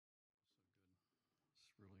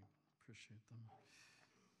appreciate them.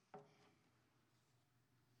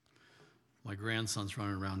 My grandson's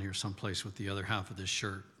running around here someplace with the other half of this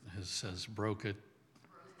shirt. It says, broke it.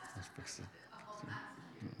 Let's fix it.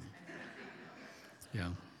 Yeah.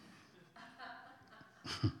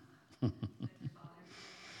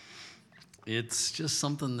 It's just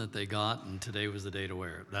something that they got, and today was the day to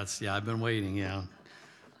wear it. I've been waiting,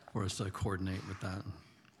 for us to coordinate with that.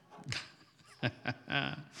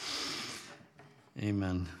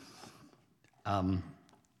 Amen.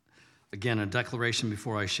 Again, a declaration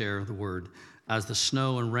before I share the word. As the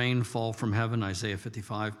snow and rain fall from heaven, Isaiah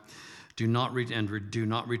 55, do not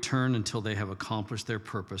return until they have accomplished their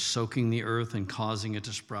purpose, soaking the earth and causing it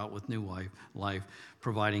to sprout with new life,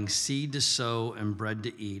 providing seed to sow and bread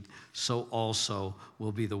to eat. So also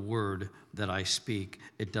will be the word that I speak.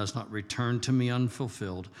 It does not return to me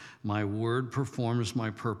unfulfilled. My word performs my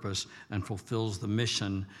purpose and fulfills the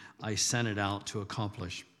mission I sent it out to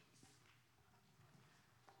accomplish.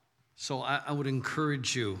 So I would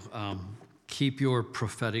encourage you, keep your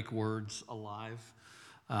prophetic words alive.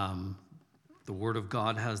 The Word of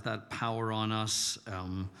God has that power on us,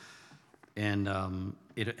 and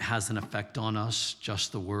it has an effect on us,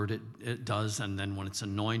 just the Word it does. And then when it's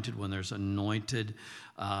anointed, when there's anointed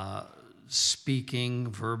speaking,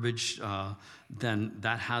 verbiage, then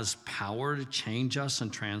that has power to change us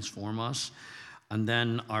and transform us. And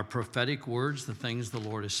then our prophetic words, the things the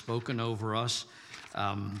Lord has spoken over us,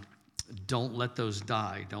 don't let those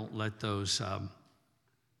die. Don't let those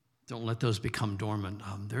become dormant.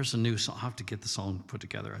 There's a new song. I'll have to get the song put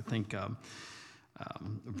together. I think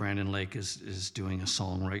Brandon Lake is doing a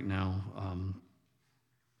song right now.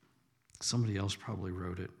 Somebody else probably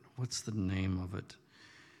wrote it. What's the name of it?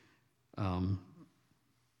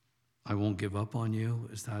 I Won't Give Up on You.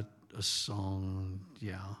 Is that a song?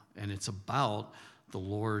 Yeah. And it's about the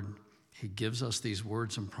Lord. He gives us these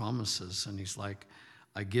words and promises, and he's like,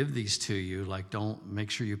 I give these to you, don't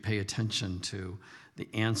make sure you pay attention to the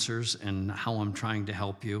answers and how I'm trying to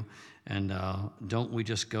help you. And don't we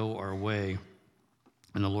just go our way.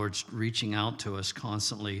 And the Lord's reaching out to us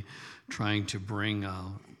constantly, trying to bring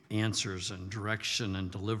answers and direction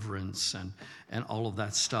and deliverance and all of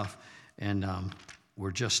that stuff. And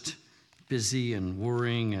we're just busy and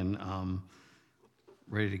worrying and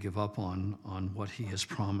ready to give up on what he has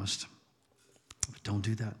promised. But don't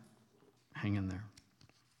do that. Hang in there.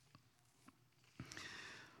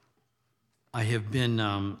 I have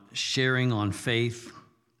been sharing on faith,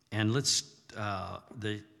 and let's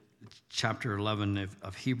the chapter 11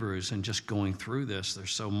 of Hebrews, and just going through this.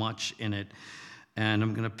 There's so much in it, and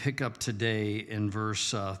I'm going to pick up today in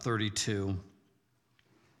verse 32.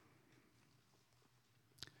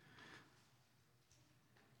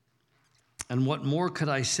 And what more could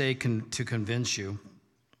I say to convince you?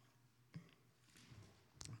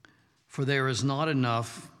 For there is not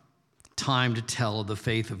enough time to tell of the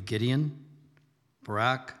faith of Gideon,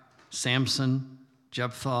 Barak, Samson,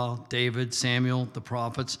 Jephthah, David, Samuel, the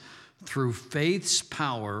prophets. Through faith's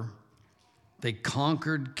power, they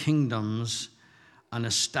conquered kingdoms and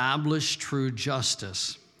established true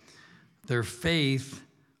justice. Their faith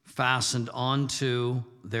fastened onto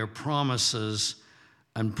their promises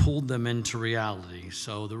and pulled them into reality.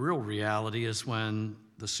 So the real reality is when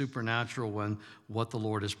the supernatural, when what the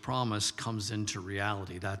Lord has promised comes into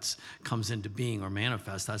reality. Comes into being or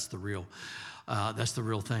manifest. That's the real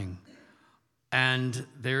thing. And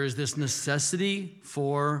there is this necessity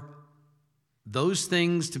for those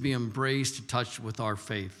things to be embraced, touched with our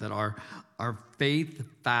faith, that our faith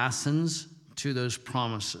fastens to those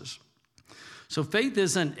promises. So faith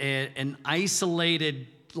isn't an isolated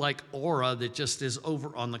aura that just is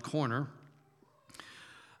over on the corner.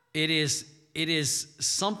 It is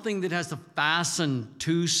something that has to fasten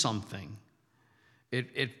to something.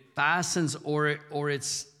 It fastens, or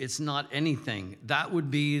it's not anything. That would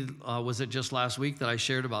be, was it just last week that I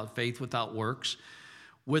shared about faith without works?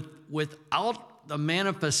 Without the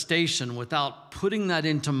manifestation, without putting that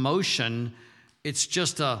into motion, it's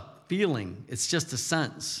just a feeling. It's just a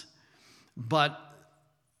sense. But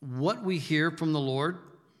what we hear from the Lord,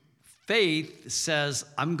 faith says,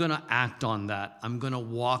 I'm going to act on that. I'm going to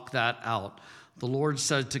walk that out. The Lord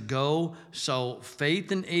said to go, so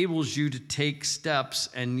faith enables you to take steps,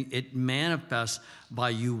 and it manifests by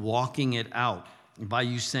you walking it out, by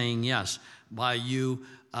you saying yes, by you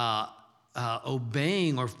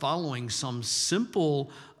obeying or following some simple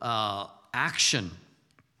action,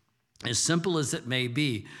 as simple as it may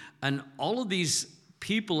be. And all of these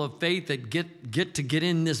people of faith that get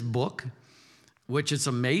in this book, which it's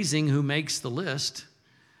amazing who makes the list,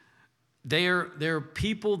 they're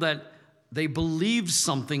people that they believed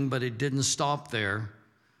something, but it didn't stop there.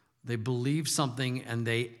 They believed something and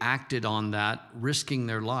they acted on that, risking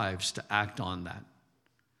their lives to act on that.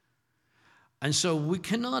 And so we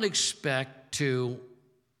cannot expect to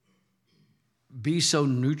be so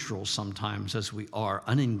neutral sometimes as we are,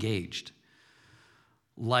 unengaged.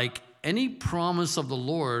 Like any promise of the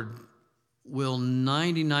Lord will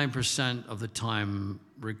 99% of the time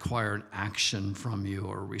require an action from you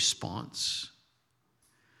or a response.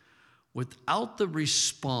 Without the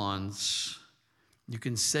response, you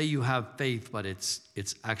can say you have faith, but it's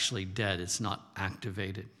actually dead. It's not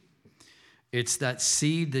activated. It's that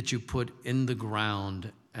seed that you put in the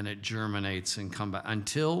ground and it germinates and comes back.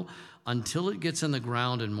 Until it gets in the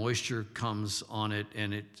ground and moisture comes on it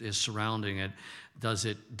and it is surrounding it, does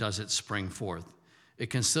it spring forth. It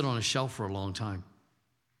can sit on a shelf for a long time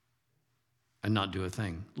and not do a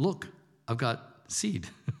thing. Look, I've got seed.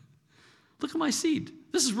 Look at my seed.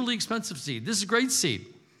 This is really expensive seed. This is great seed.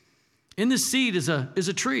 In this seed is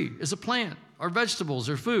a tree, is a plant, or vegetables,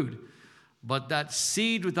 or food. But that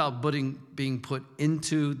seed without being put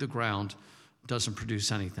into the ground doesn't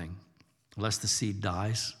produce anything. Unless the seed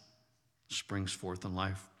dies, springs forth in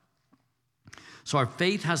life. So our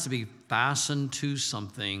faith has to be fastened to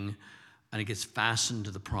something, and it gets fastened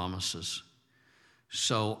to the promises.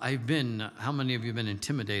 So how many of you have been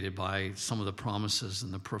intimidated by some of the promises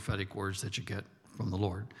and the prophetic words that you get from the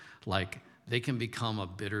Lord? Like, they can become a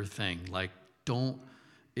bitter thing. Like,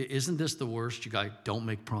 isn't this the worst? You guys, don't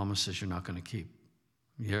make promises you're not going to keep.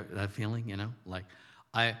 You hear that feeling, Like,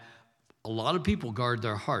 a lot of people guard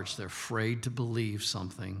their hearts. They're afraid to believe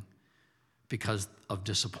something because of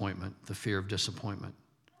disappointment, the fear of disappointment.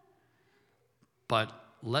 But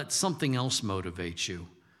let something else motivate you,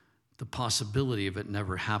 the possibility of it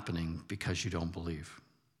never happening because you don't believe.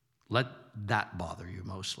 Let that bother you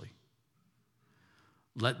mostly.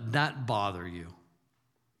 Let that bother you.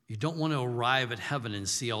 You don't want to arrive at heaven and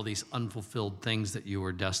see all these unfulfilled things that you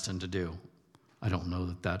were destined to do. I don't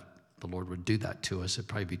know that the Lord would do that to us. It'd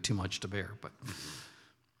probably be too much to bear, but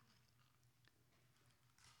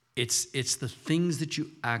it's the things that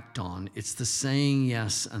you act on. It's the saying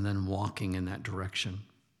yes and then walking in that direction.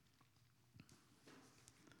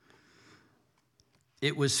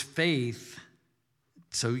 It was faith.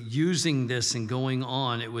 So using this and going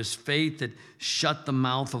on, it was faith that shut the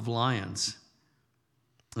mouth of lions.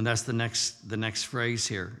 And that's the next phrase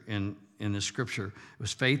here in the scripture. It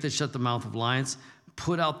was faith that shut the mouth of lions,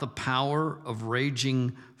 put out the power of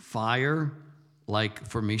raging fire, like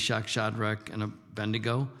for Meshach, Shadrach, and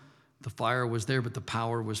Abednego. The fire was there, but the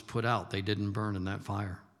power was put out. They didn't burn in that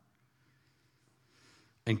fire.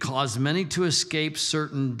 And caused many to escape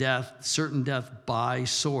certain death by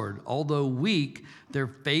sword. Although weak, their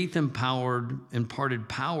faith imparted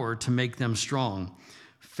power to make them strong.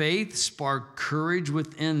 Faith sparked courage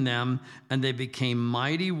within them, and they became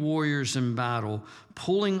mighty warriors in battle,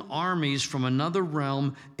 pulling armies from another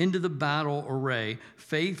realm into the battle array.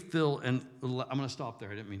 Faith filled, and I'm going to stop there.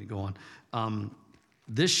 I didn't mean to go on.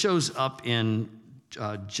 This shows up in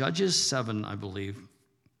Judges 7, I believe.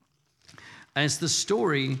 And it's the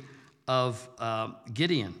story of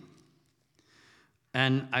Gideon.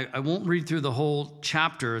 And I won't read through the whole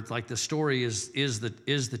chapter. It's like the story is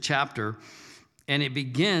the chapter. And it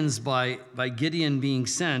begins by Gideon being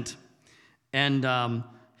sent. And the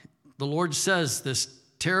Lord says this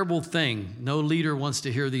terrible thing. No leader wants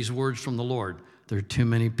to hear these words from the Lord. There are too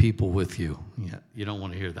many people with you. Yeah, you don't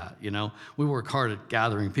want to hear that, We work hard at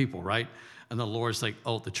gathering people, right? And the Lord's like,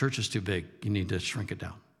 oh, the church is too big. You need to shrink it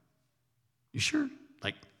down. You sure?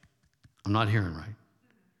 Like, I'm not hearing right.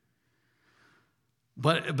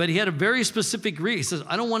 But he had a very specific reason. He says,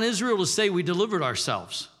 I don't want Israel to say we delivered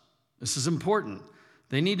ourselves. This is important.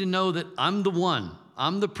 They need to know that I'm the one.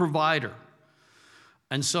 I'm the provider.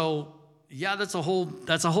 And so, yeah, that's a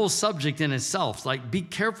whole subject in itself. It's like, be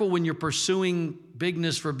careful when you're pursuing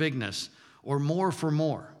bigness for bigness or more for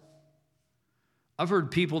more. I've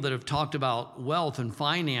heard people that have talked about wealth and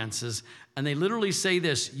finances, and they literally say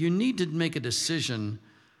this: you need to make a decision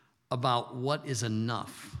about what is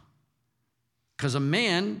enough. Because a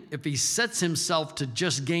man, if he sets himself to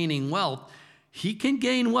just gaining wealth, he can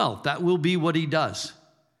gain wealth. That will be what he does.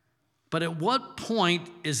 But at what point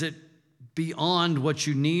is it beyond what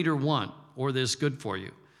you need or want or that's good for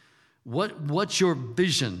you? What's your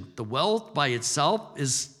vision? The wealth by itself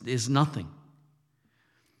is nothing.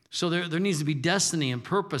 So there needs to be destiny and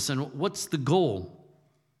purpose, and what's the goal?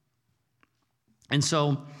 And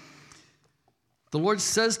so the Lord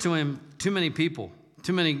says to him, too many people,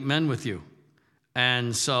 too many men with you.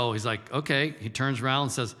 And so he's like, okay. He turns around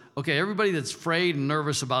and says, okay, everybody that's afraid and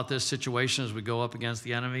nervous about this situation as we go up against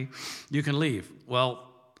the enemy, you can leave. Well,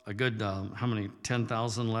 a good, how many,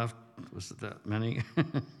 10,000 left? Was it that many?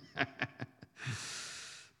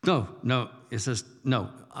 No, it says, no,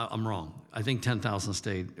 I'm wrong. I think 10,000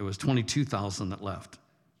 stayed. It was 22,000 that left.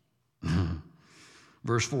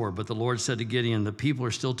 Verse 4, but the Lord said to Gideon, the people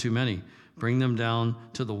are still too many. Bring them down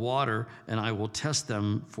to the water, and I will test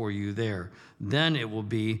them for you there. Then it will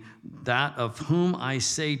be that of whom I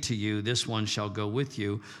say to you, this one shall go with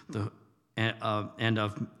you, and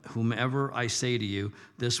of whomever I say to you,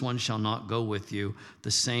 this one shall not go with you, the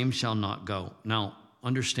same shall not go. Now,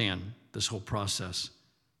 understand, this whole process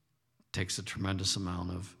takes a tremendous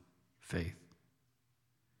amount of faith.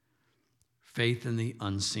 Faith in the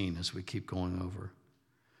unseen, as we keep going over.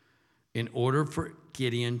 In order for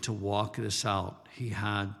Gideon to walk this out, he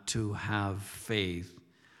had to have faith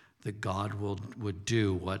that God would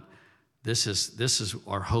do what this is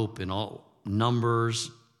our hope in all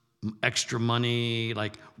numbers, extra money,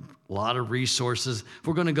 like a lot of resources. If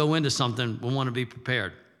we're going to go into something, we want to be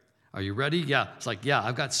prepared. Are you ready? Yeah. It's like, yeah,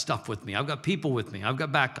 I've got stuff with me. I've got people with me. I've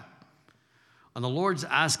got backup. And the Lord's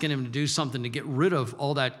asking him to do something to get rid of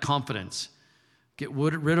all that confidence, get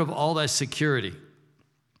rid of all that security.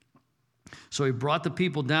 So he brought the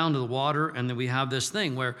people down to the water, and then we have this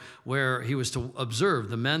thing where he was to observe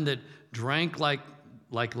the men that drank like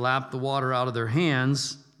lapped the water out of their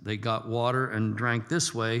hands. They got water and drank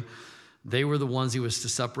this way. They were the ones he was to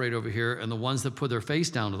separate over here, and the ones that put their face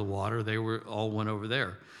down to the water, they were all went over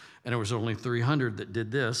there. And there was only 300 that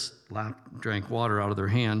did this, drank water out of their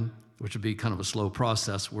hand, which would be kind of a slow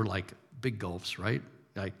process. We're like big gulps, right?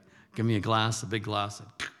 Like, give me a glass, a big glass,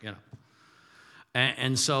 you know.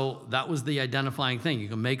 And so that was the identifying thing. You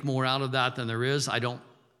can make more out of that than there is. I don't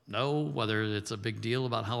know whether it's a big deal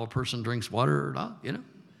about how a person drinks water or not, you know.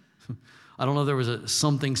 I don't know if there was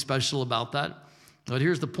something special about that. But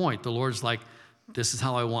here's the point. The Lord's like, this is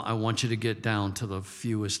how I want you to get down to the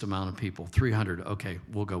fewest amount of people. 300, okay,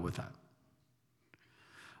 we'll go with that.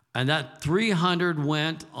 And that 300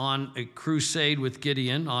 went on a crusade with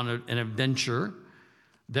Gideon, on an adventure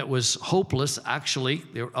that was hopeless, actually.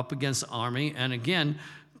 They were up against the army. And again,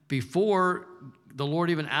 before the Lord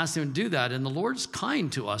even asked him to do that, and the Lord's kind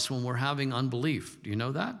to us when we're having unbelief. Do you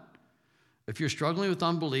know that? If you're struggling with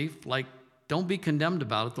unbelief, like, don't be condemned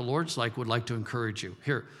about it. The Lord's would like to encourage you.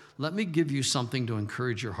 Here, let me give you something to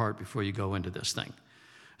encourage your heart before you go into this thing.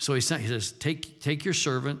 So he says, take your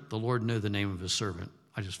servant. The Lord knew the name of his servant.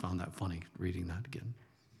 I just found that funny reading that again.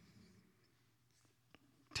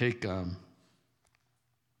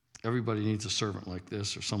 Everybody needs a servant like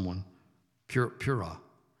this, or someone. Purah.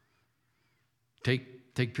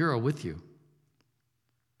 Take Purah with you.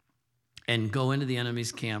 And go into the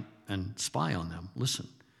enemy's camp and spy on them. Listen.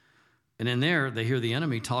 And in there, they hear the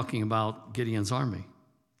enemy talking about Gideon's army,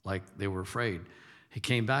 like they were afraid. He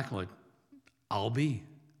came back like, I'll be.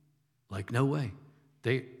 Like, no way.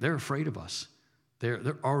 They're afraid of us.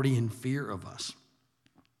 They're already in fear of us.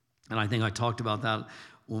 And I think I talked about that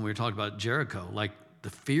when we were talking about Jericho. Like, the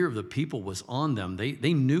fear of the people was on them.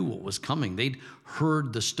 They knew what was coming. They'd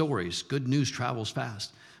heard the stories. Good news travels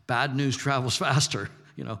fast. Bad news travels faster.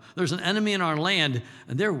 You know, there's an enemy in our land,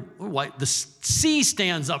 and the sea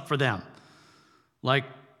stands up for them. Like,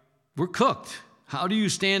 we're cooked. How do you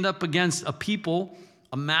stand up against a people,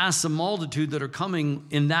 a mass, a multitude that are coming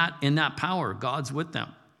in that power? God's with them.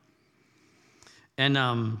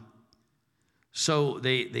 And so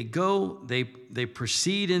they go, they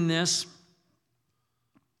proceed in this.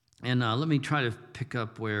 And let me try to pick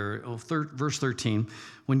up verse 13.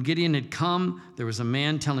 When Gideon had come, there was a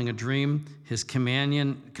man telling a dream. His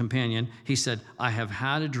companion, he said, I have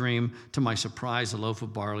had a dream. To my surprise, a loaf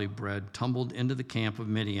of barley bread tumbled into the camp of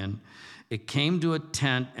Midian. It came to a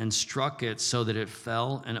tent and struck it so that it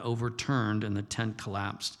fell and overturned, and the tent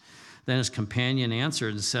collapsed. Then his companion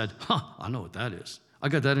answered and said, I know what that is. I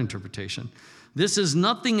got that interpretation. This is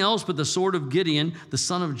nothing else but the sword of Gideon, the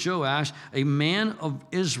son of Joash, a man of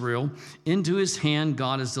Israel. Into his hand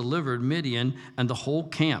God has delivered Midian and the whole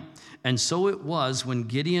camp. And so it was when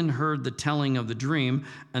Gideon heard the telling of the dream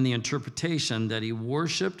and the interpretation that he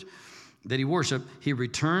worshipped, he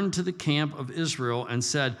returned to the camp of Israel and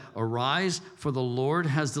said, Arise, for the Lord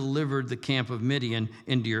has delivered the camp of Midian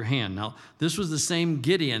into your hand. Now, this was the same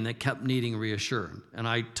Gideon that kept needing reassurance. And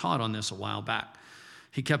I taught on this a while back.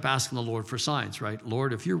 He kept asking the Lord for signs, right?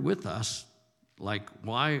 Lord, if you're with us, like,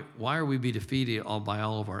 why are we be defeated by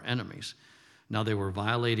all of our enemies? Now, they were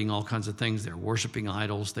violating all kinds of things. They were worshiping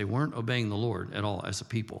idols. They weren't obeying the Lord at all as a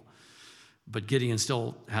people. But Gideon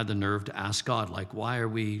still had the nerve to ask God, like, why are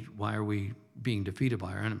we being defeated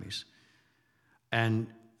by our enemies? And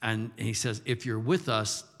he says, if you're with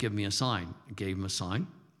us, give me a sign. He gave him a sign.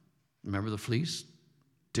 Remember the fleece?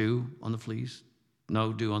 dew on the fleece,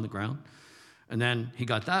 no dew on the ground. And then he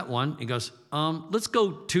got that one. He goes, let's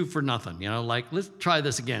go 2 for nothing. Let's try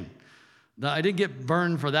this again. Now, I didn't get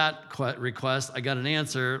burned for that request. I got an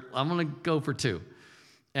answer. I'm going to go for 2.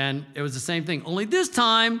 And it was the same thing. Only this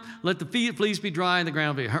time, let the fleece be dry and the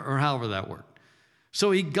ground be, or however that worked.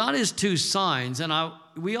 So he got his 2 signs, and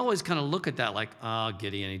we always kind of look at that like,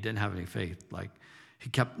 Gideon, he didn't have any faith. Like, he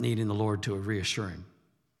kept needing the Lord to reassure him.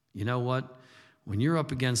 You know what? When you're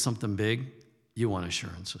up against something big, you want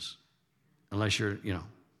assurances. Unless you're,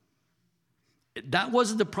 That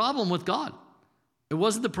wasn't the problem with God. It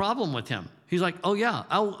wasn't the problem with him. He's like, oh yeah,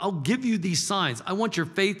 I'll give you these signs. I want your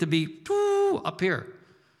faith to be up here.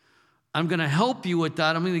 I'm going to help you with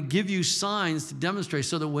that. I'm going to give you signs to demonstrate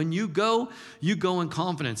so that when you go in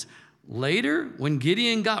confidence. Later, when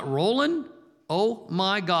Gideon got rolling, oh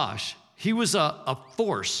my gosh, he was a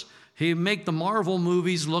force. He'd make the Marvel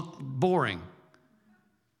movies look boring.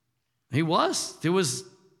 He was. It was,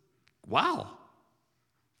 wow.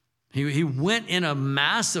 He went in a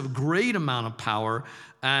massive, great amount of power,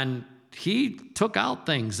 and he took out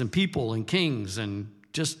things and people and kings and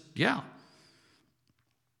just, yeah.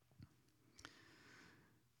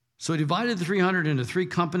 So he divided the 300 into 3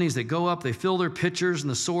 companies. They go up, they fill their pitchers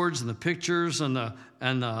and the swords and the pictures and the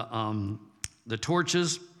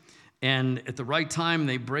torches. And at the right time,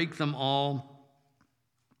 they break them all.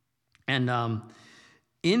 And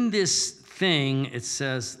in this thing, it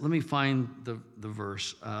says, let me find the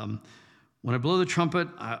verse. When I blow the trumpet,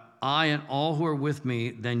 I and all who are with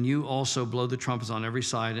me, then you also blow the trumpets on every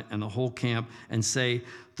side and the whole camp, and say,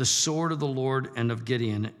 the sword of the Lord and of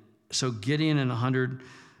Gideon. So Gideon and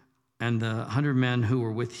the 100 men who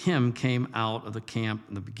were with him came out of the camp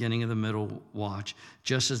in the beginning of the middle watch,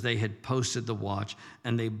 just as they had posted the watch,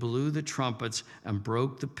 and they blew the trumpets and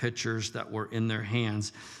broke the pitchers that were in their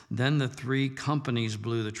hands. Then the 3 companies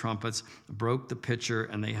blew the trumpets, broke the pitcher,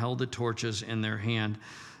 and they held the torches in their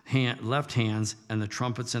left hands and the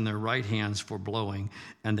trumpets in their right hands for blowing.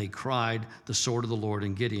 And they cried, the sword of the Lord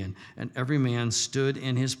and Gideon. And every man stood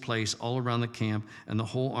in his place all around the camp, and the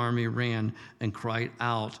whole army ran and cried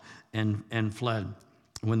out and fled.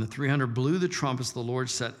 When the 300 blew the trumpets, the Lord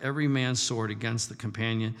set every man's sword against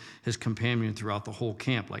his companion throughout the whole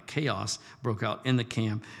camp. Like chaos broke out in the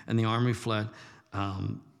camp, and the army fled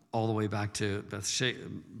all the way back to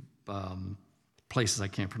places I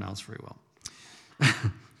can't pronounce very well.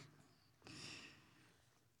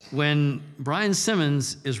 When Brian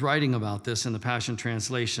Simmons is writing about this in the Passion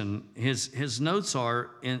Translation, his notes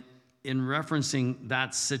are in referencing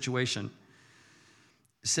that situation.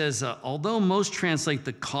 It says, although most translate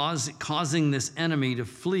the causing this enemy to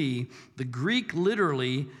flee, the Greek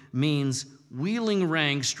literally means wheeling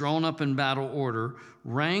ranks drawn up in battle order,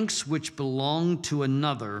 ranks which belong to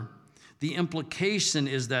another. The implication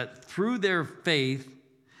is that through their faith,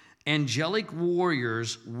 angelic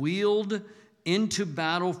warriors wheeled into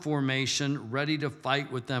battle formation, ready to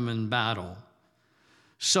fight with them in battle.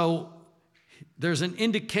 So there's an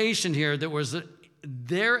indication here that was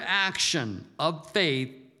their action of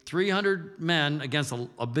faith, 300 men against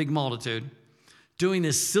a big multitude, doing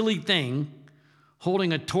this silly thing,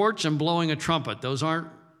 holding a torch and blowing a trumpet. Those aren't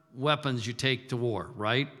weapons you take to war,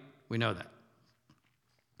 right? We know that.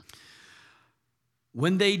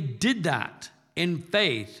 When they did that in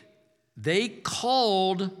faith, they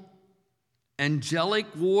called angelic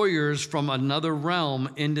warriors from another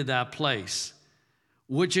realm into that place,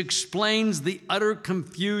 which explains the utter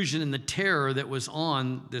confusion and the terror that was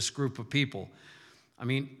on this group of people. I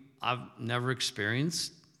mean, I've never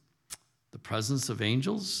experienced the presence of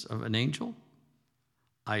angels, of an angel.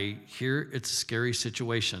 I hear it's a scary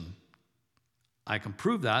situation. I can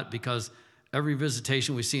prove that because every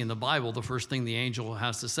visitation we see in the Bible, the first thing the angel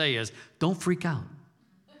has to say is, don't freak out.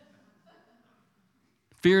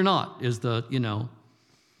 Fear not is the,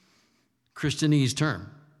 Christianese term.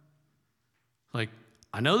 Like,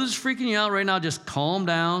 I know this is freaking you out right now. Just calm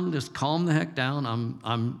down. Just calm the heck down.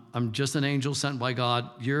 I'm just an angel sent by God.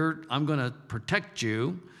 I'm going to protect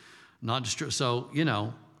you, not destroy. So,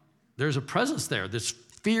 there's a presence there that's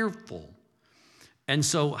fearful. And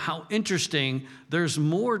so how interesting, there's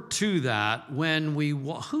more to that when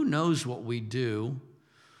who knows what we do?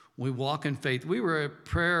 We walk in faith. We were at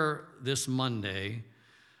prayer this Monday,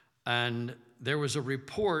 and there was a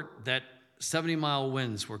report that 70-mile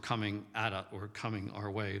winds were coming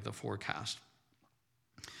our way, the forecast.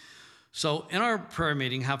 So in our prayer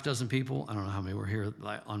meeting, half dozen people, I don't know how many were here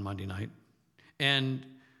on Monday night, and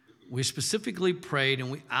we specifically prayed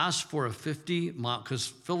and we asked for a 50-mile, because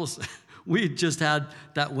Phyllis, we had just had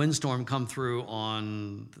that windstorm come through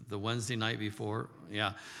on the Wednesday night before,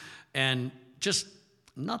 yeah, and just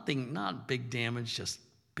nothing, not big damage, just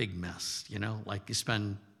big mess, like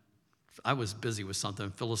I was busy with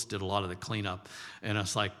something. Phyllis did a lot of the cleanup, and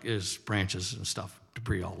it's like there's branches and stuff,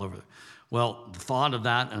 debris all over. Well, the thought of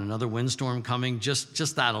that and another windstorm coming,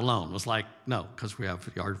 just that alone was like, no, because we have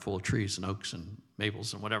a yard full of trees and oaks and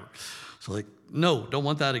maples and whatever. So like, no, don't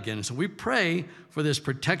want that again. And so we pray for this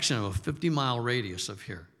protection of a 50-mile radius of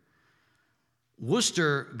here.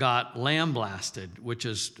 Worcester got land blasted, which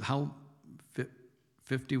is how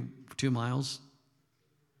 52 miles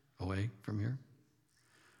away from here.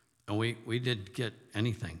 And we didn't get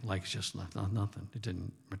anything, like just nothing. It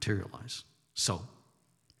didn't materialize. So,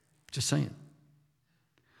 just saying.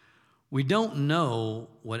 We don't know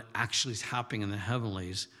what actually is happening in the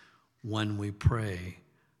heavenlies when we pray.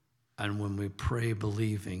 And when we pray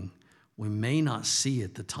believing, we may not see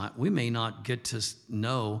at the time. We may not get to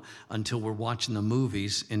know until we're watching the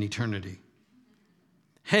movies in eternity.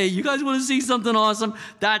 Hey, you guys want to see something awesome?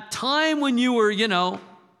 That time when you were,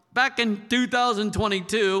 back in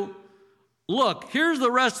 2022, look, here's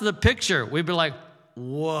the rest of the picture. We'd be like,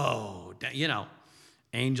 whoa,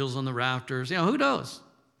 angels on the rafters. Who knows?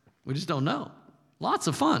 We just don't know. Lots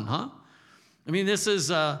of fun, huh? I mean, this is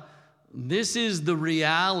the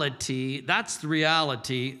reality. That's the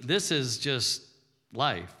reality. This is just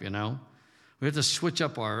life, We have to switch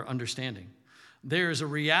up our understanding. There is a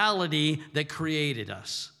reality that created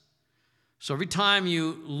us. So every time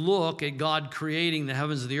you look at God creating the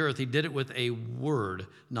heavens and the earth, he did it with a word,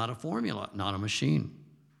 not a formula, not a machine.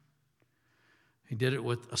 He did it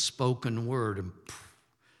with a spoken word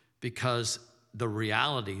because the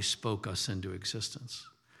reality spoke us into existence.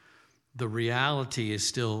 The reality is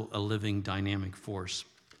still a living, dynamic force,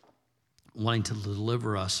 wanting to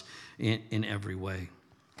deliver us in every way.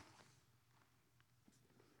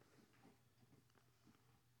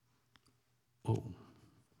 Oh.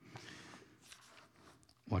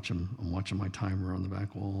 I'm watching my timer on the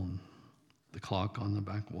back wall and the clock on the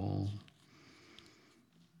back wall.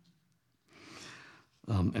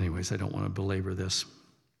 Anyways, I don't want to belabor this.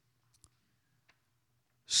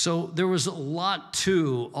 So there was a lot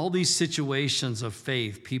to all these situations of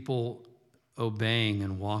faith, people obeying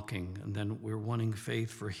and walking, and then we're wanting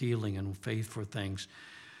faith for healing and faith for things.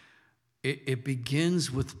 It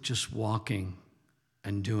begins with just walking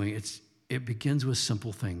and doing. It begins with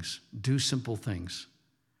simple things. Do simple things.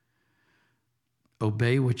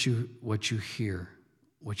 Obey what you hear,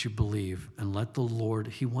 what you believe, and let the Lord,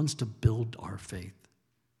 he wants to build our faith.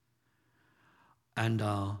 And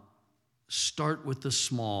start with the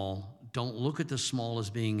small. Don't look at the small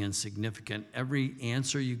as being insignificant. Every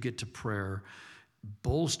answer you get to prayer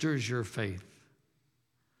bolsters your faith.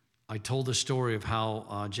 I told the story of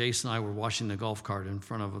how Jason and I were washing the golf cart in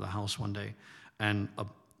front of the house one day, and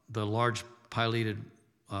the large pileated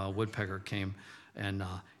woodpecker came and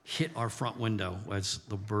hit our front window, as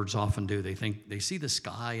the birds often do. They think they see the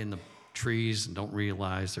sky and the trees and don't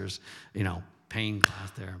realize there's, pane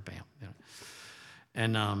glass there. Bam.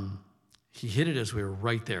 And he hit it as we were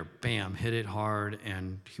right there. Bam, hit it hard,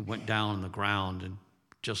 and he went down on the ground and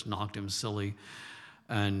just knocked him silly.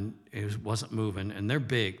 And it wasn't moving. And they're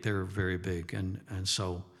big. They're very big. And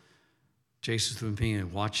so Jason's with me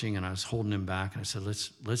and watching, and I was holding him back. And I said,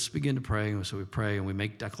 let's begin to pray. And so we pray, and we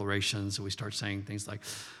make declarations. And we start saying things like,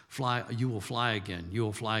 fly, you will fly again. You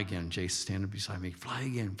will fly again. Jason's standing beside me. Fly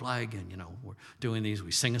again, fly again. We're doing these.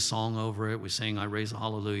 We sing a song over it. We sing, I Raise a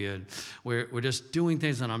Hallelujah. And we're just doing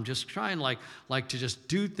things. And I'm just trying like to just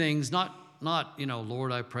do things, not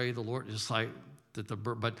Lord, I pray the Lord, just like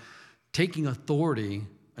but taking authority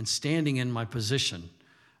and standing in my position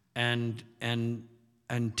and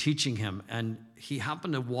teaching him. And he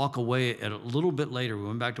happened to walk away a little bit later. We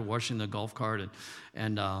went back to washing the golf cart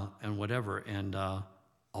and whatever. And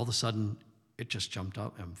all of a sudden, it just jumped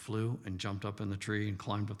up and flew and jumped up in the tree and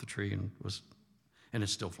climbed up the tree and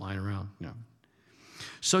it's still flying around.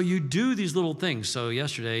 So you do these little things. So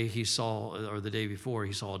yesterday or the day before,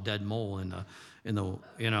 he saw a dead mole in the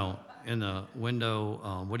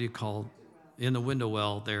window. What do you call? In the window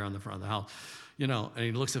well there on the front of the house. And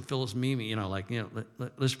he looks at Phyllis Mimi,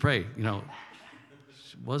 let's pray.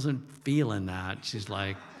 She wasn't feeling that. She's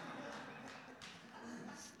like,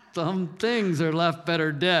 some things are left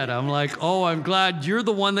better dead. I'm like, oh, I'm glad you're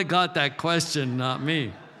the one that got that question, not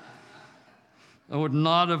me. I would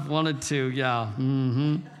not have wanted to, yeah.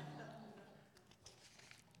 Mm-hmm.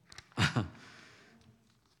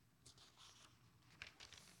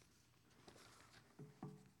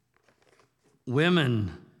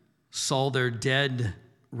 Women saw their dead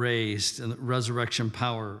raised and resurrection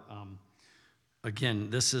power. Again,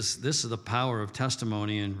 this is the power of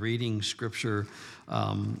testimony and reading Scripture.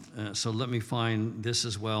 So let me find this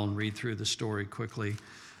as well and read through the story quickly.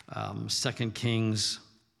 2 Kings.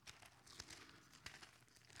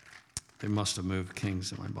 They must have moved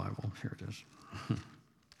Kings in my Bible. Here it is.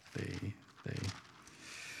 they.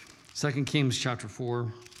 2 Kings chapter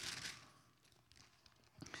 4.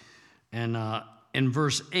 And in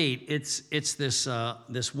verse 8, it's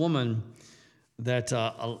this woman that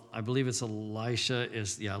I believe it's Elisha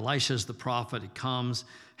Elisha is the prophet. It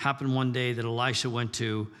happened one day that Elisha went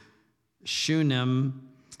to Shunem,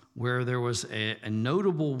 where there was a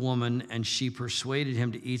notable woman, and she persuaded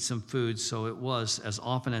him to eat some food. So it was, as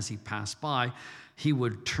often as he passed by, he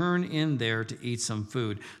would turn in there to eat some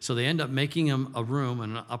food. So they end up making him a room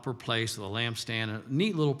in an upper place with a lampstand, a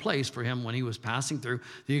neat little place for him when he was passing through.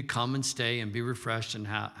 He could come and stay and be refreshed and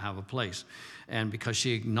have a place. And because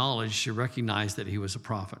she recognized that he was a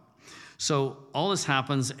prophet. So all this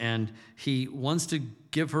happens, and he wants to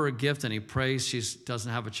give her a gift, and he prays. She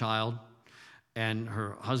doesn't have a child, and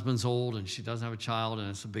her husband's old, and she doesn't have a child, and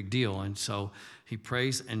it's a big deal. And so he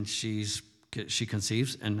prays, and she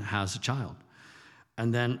conceives and has a child.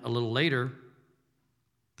 And then a little later,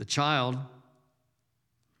 the child,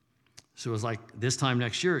 so it was like, this time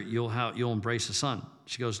next year, you'll embrace a son.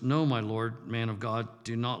 She goes, no, my Lord, man of God,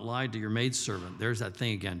 do not lie to your maidservant. There's that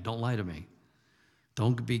thing again. Don't lie to me.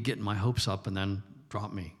 Don't be getting my hopes up and then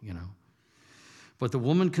drop me, But the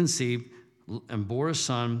woman conceived and bore a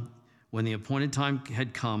son when the appointed time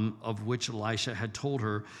had come, of which Elisha had told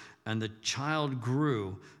her, and the child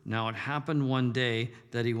grew. Now it happened one day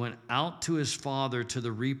that he went out to his father to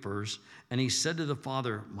the reapers, and he said to the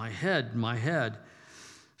father, my head, my head.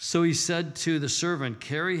 So he said to the servant,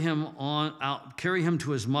 carry him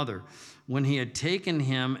to his mother. When he had taken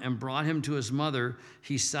him and brought him to his mother,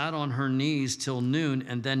 he sat on her knees till noon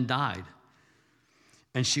and then died.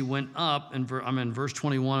 And she went up, and I'm in verse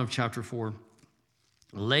 21 of chapter 4,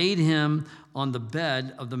 laid him on the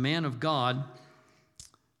bed of the man of God,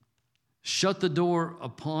 shut the door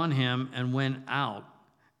upon him, and went out.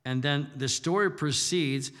 And then the story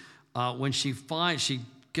proceeds when she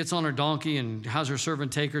gets on her donkey and has her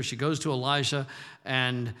servant take her. She goes to Elisha,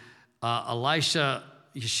 and Elisha,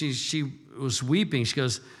 she was weeping. She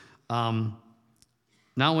goes, now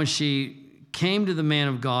when she came to the man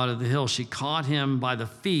of God of the hill, she caught him by the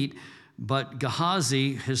feet, but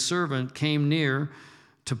Gehazi, his servant, came near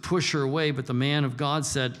to push her away. But the man of God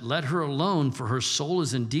said, let her alone, for her soul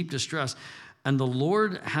is in deep distress. And the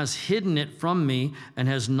Lord has hidden it from me and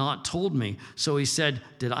has not told me. So he said,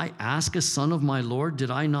 did I ask a son of my Lord?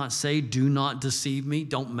 Did I not say, do not deceive me?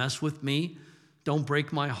 Don't mess with me. Don't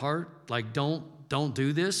break my heart. Like, don't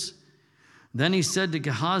do this. Then he said to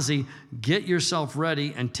Gehazi, get yourself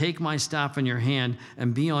ready and take my staff in your hand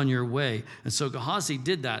and be on your way. And so Gehazi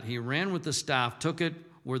did that. He ran with the staff, took it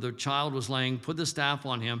where the child was laying, put the staff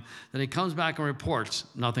on him. Then he comes back and reports,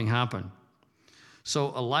 nothing happened.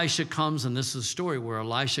 So Elisha comes, and this is a story where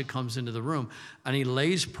Elisha comes into the room, and he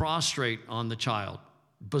lays prostrate on the child.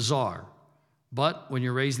 Bizarre. But when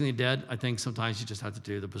you're raising the dead, I think sometimes you just have to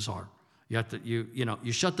do the bizarre. You have to,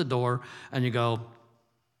 you shut the door, and you go,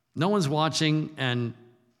 no one's watching, and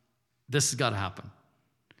this has got to happen.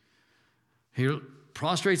 He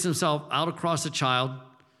prostrates himself out across the child,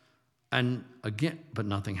 and again, but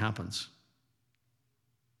nothing happens.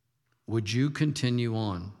 Would you continue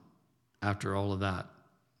on after all of that?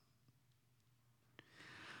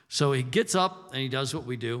 So he gets up and he does what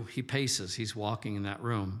we do. He paces. He's walking in that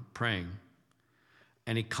room, praying.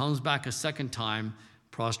 And he comes back a second time,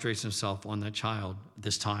 prostrates himself on that child.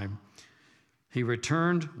 This time, he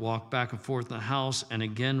returned, walked back and forth in the house, and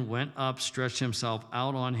again went up, stretched himself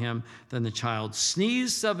out on him. Then the child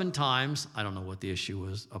sneezed 7 times. I don't know what the issue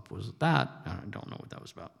was with that. I don't know what that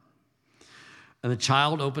was about. And the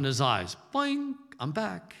child opened his eyes. Boing, I'm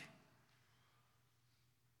back.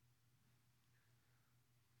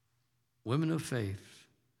 Women of faith.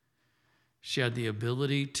 She had the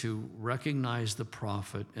ability to recognize the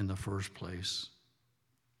prophet in the first place.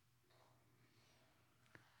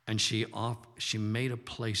 And she made a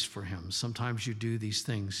place for him. Sometimes you do these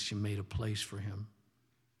things. She made a place for him.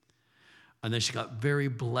 And then she got very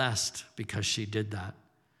blessed because she did that.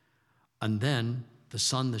 And then the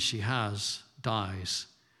son that she has dies.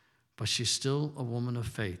 But she's still a woman of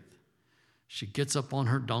faith. She gets up on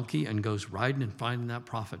her donkey and goes riding and finding that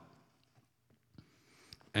prophet.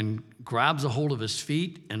 And grabs a hold of his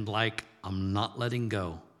feet and I'm not letting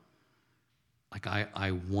go.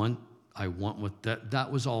 I want what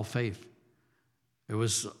that was all faith. It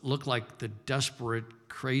looked like the desperate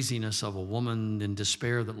craziness of a woman in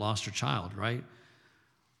despair that lost her child, right?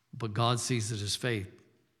 But God sees it as faith.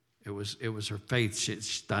 It was her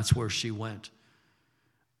faith. That's where she went.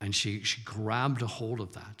 And she grabbed a hold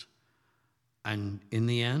of that. And in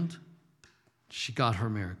the end, she got her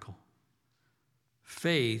miracle.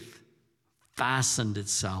 Faith fastened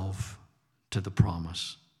itself to the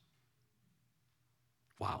promise.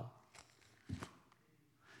 Wow.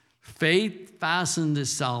 Faith fastened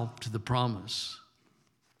itself to the promise.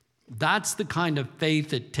 That's the kind of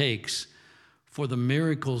faith it takes for the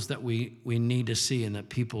miracles that we need to see and that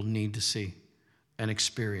people need to see and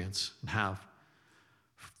experience and have.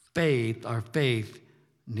 Our faith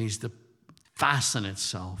needs to fasten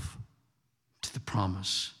itself to the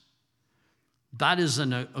promise. That is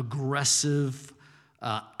an aggressive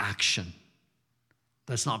action.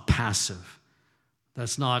 That's not passive.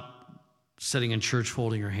 That's not sitting in church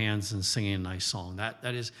folding your hands and singing a nice song.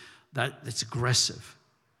 It's aggressive.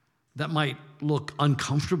 That might look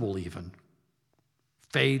uncomfortable even.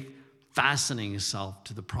 Faith fastening itself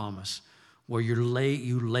to the promise, where you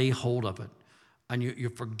lay hold of it. And you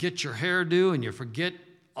forget your hairdo, and you forget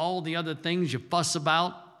all the other things you fuss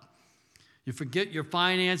about. You forget your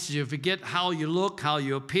finances. You forget how you look, how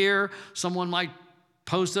you appear. Someone might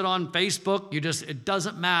post it on Facebook. It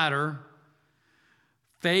doesn't matter.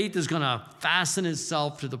 Faith is going to fasten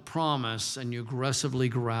itself to the promise, and you aggressively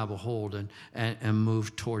grab a hold and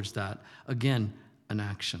move towards that. Again, an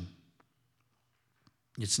action.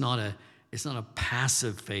 It's not a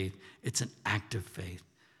passive faith. It's an active faith.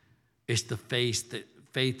 It's the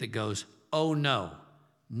faith that goes, oh no,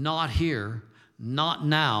 not here, not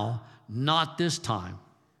now, not this time.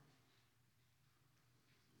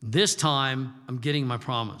 This time, I'm getting my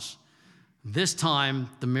promise. This time,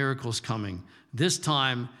 the miracle's coming. This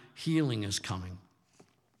time, healing is coming.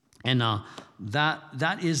 And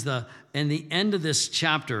that is in the end of this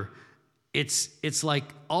chapter, it's like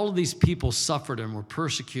all of these people suffered and were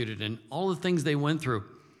persecuted and all the things they went through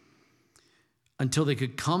until they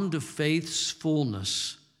could come to faith's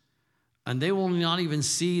fullness. And they will not even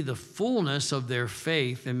see the fullness of their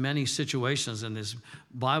faith in many situations in these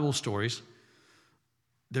Bible stories.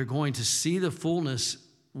 They're going to see the fullness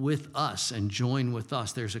with us and join with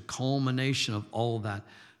us. There's a culmination of all that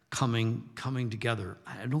coming together.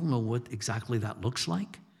 I don't know what exactly that looks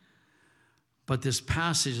like, but this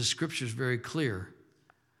passage of Scripture is very clear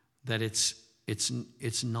that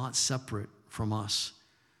it's not separate from us.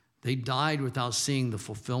 They died without seeing the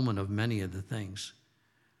fulfillment of many of the things.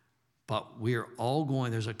 But we're all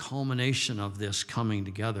there's a culmination of this coming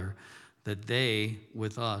together that they,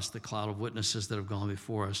 with us, the cloud of witnesses that have gone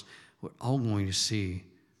before us, we're all going to see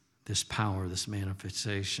this power, this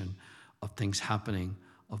manifestation of things happening,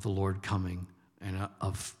 of the Lord coming, and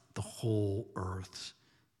of the whole earth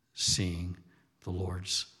seeing the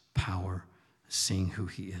Lord's power, seeing who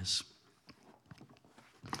He is.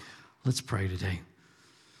 Let's pray today.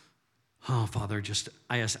 Oh, Father,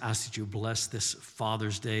 I ask that you bless this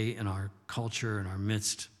Father's Day in our culture, in our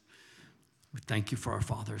midst. We thank you for our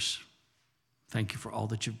fathers. Thank you for all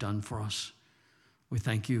that you've done for us. We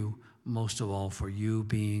thank you most of all for you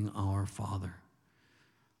being our Father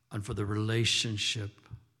and for the relationship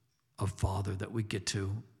of Father that we get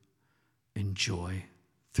to enjoy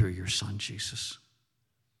through your Son, Jesus.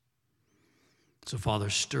 So,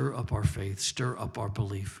 Father, stir up our faith, stir up our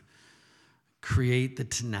belief. Create the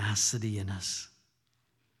tenacity in us.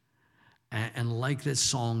 And like this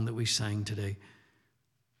song that we sang today,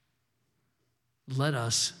 let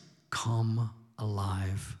us come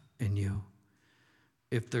alive in you.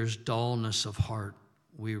 If there's dullness of heart,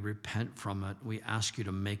 we repent from it. We ask you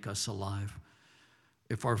to make us alive.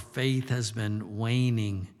 If our faith has been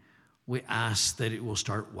waning, we ask that it will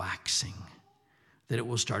start waxing, that it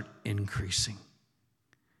will start increasing.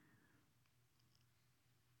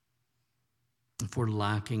 If we're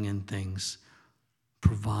lacking in things,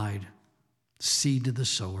 provide seed to the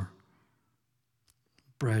sower,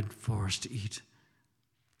 bread for us to eat.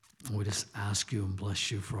 We just ask you and bless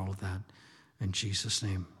you for all of that. In Jesus'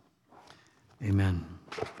 name, amen.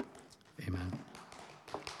 Amen.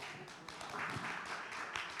 Awesome.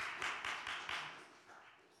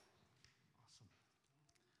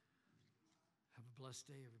 Have a blessed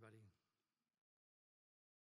day, everybody.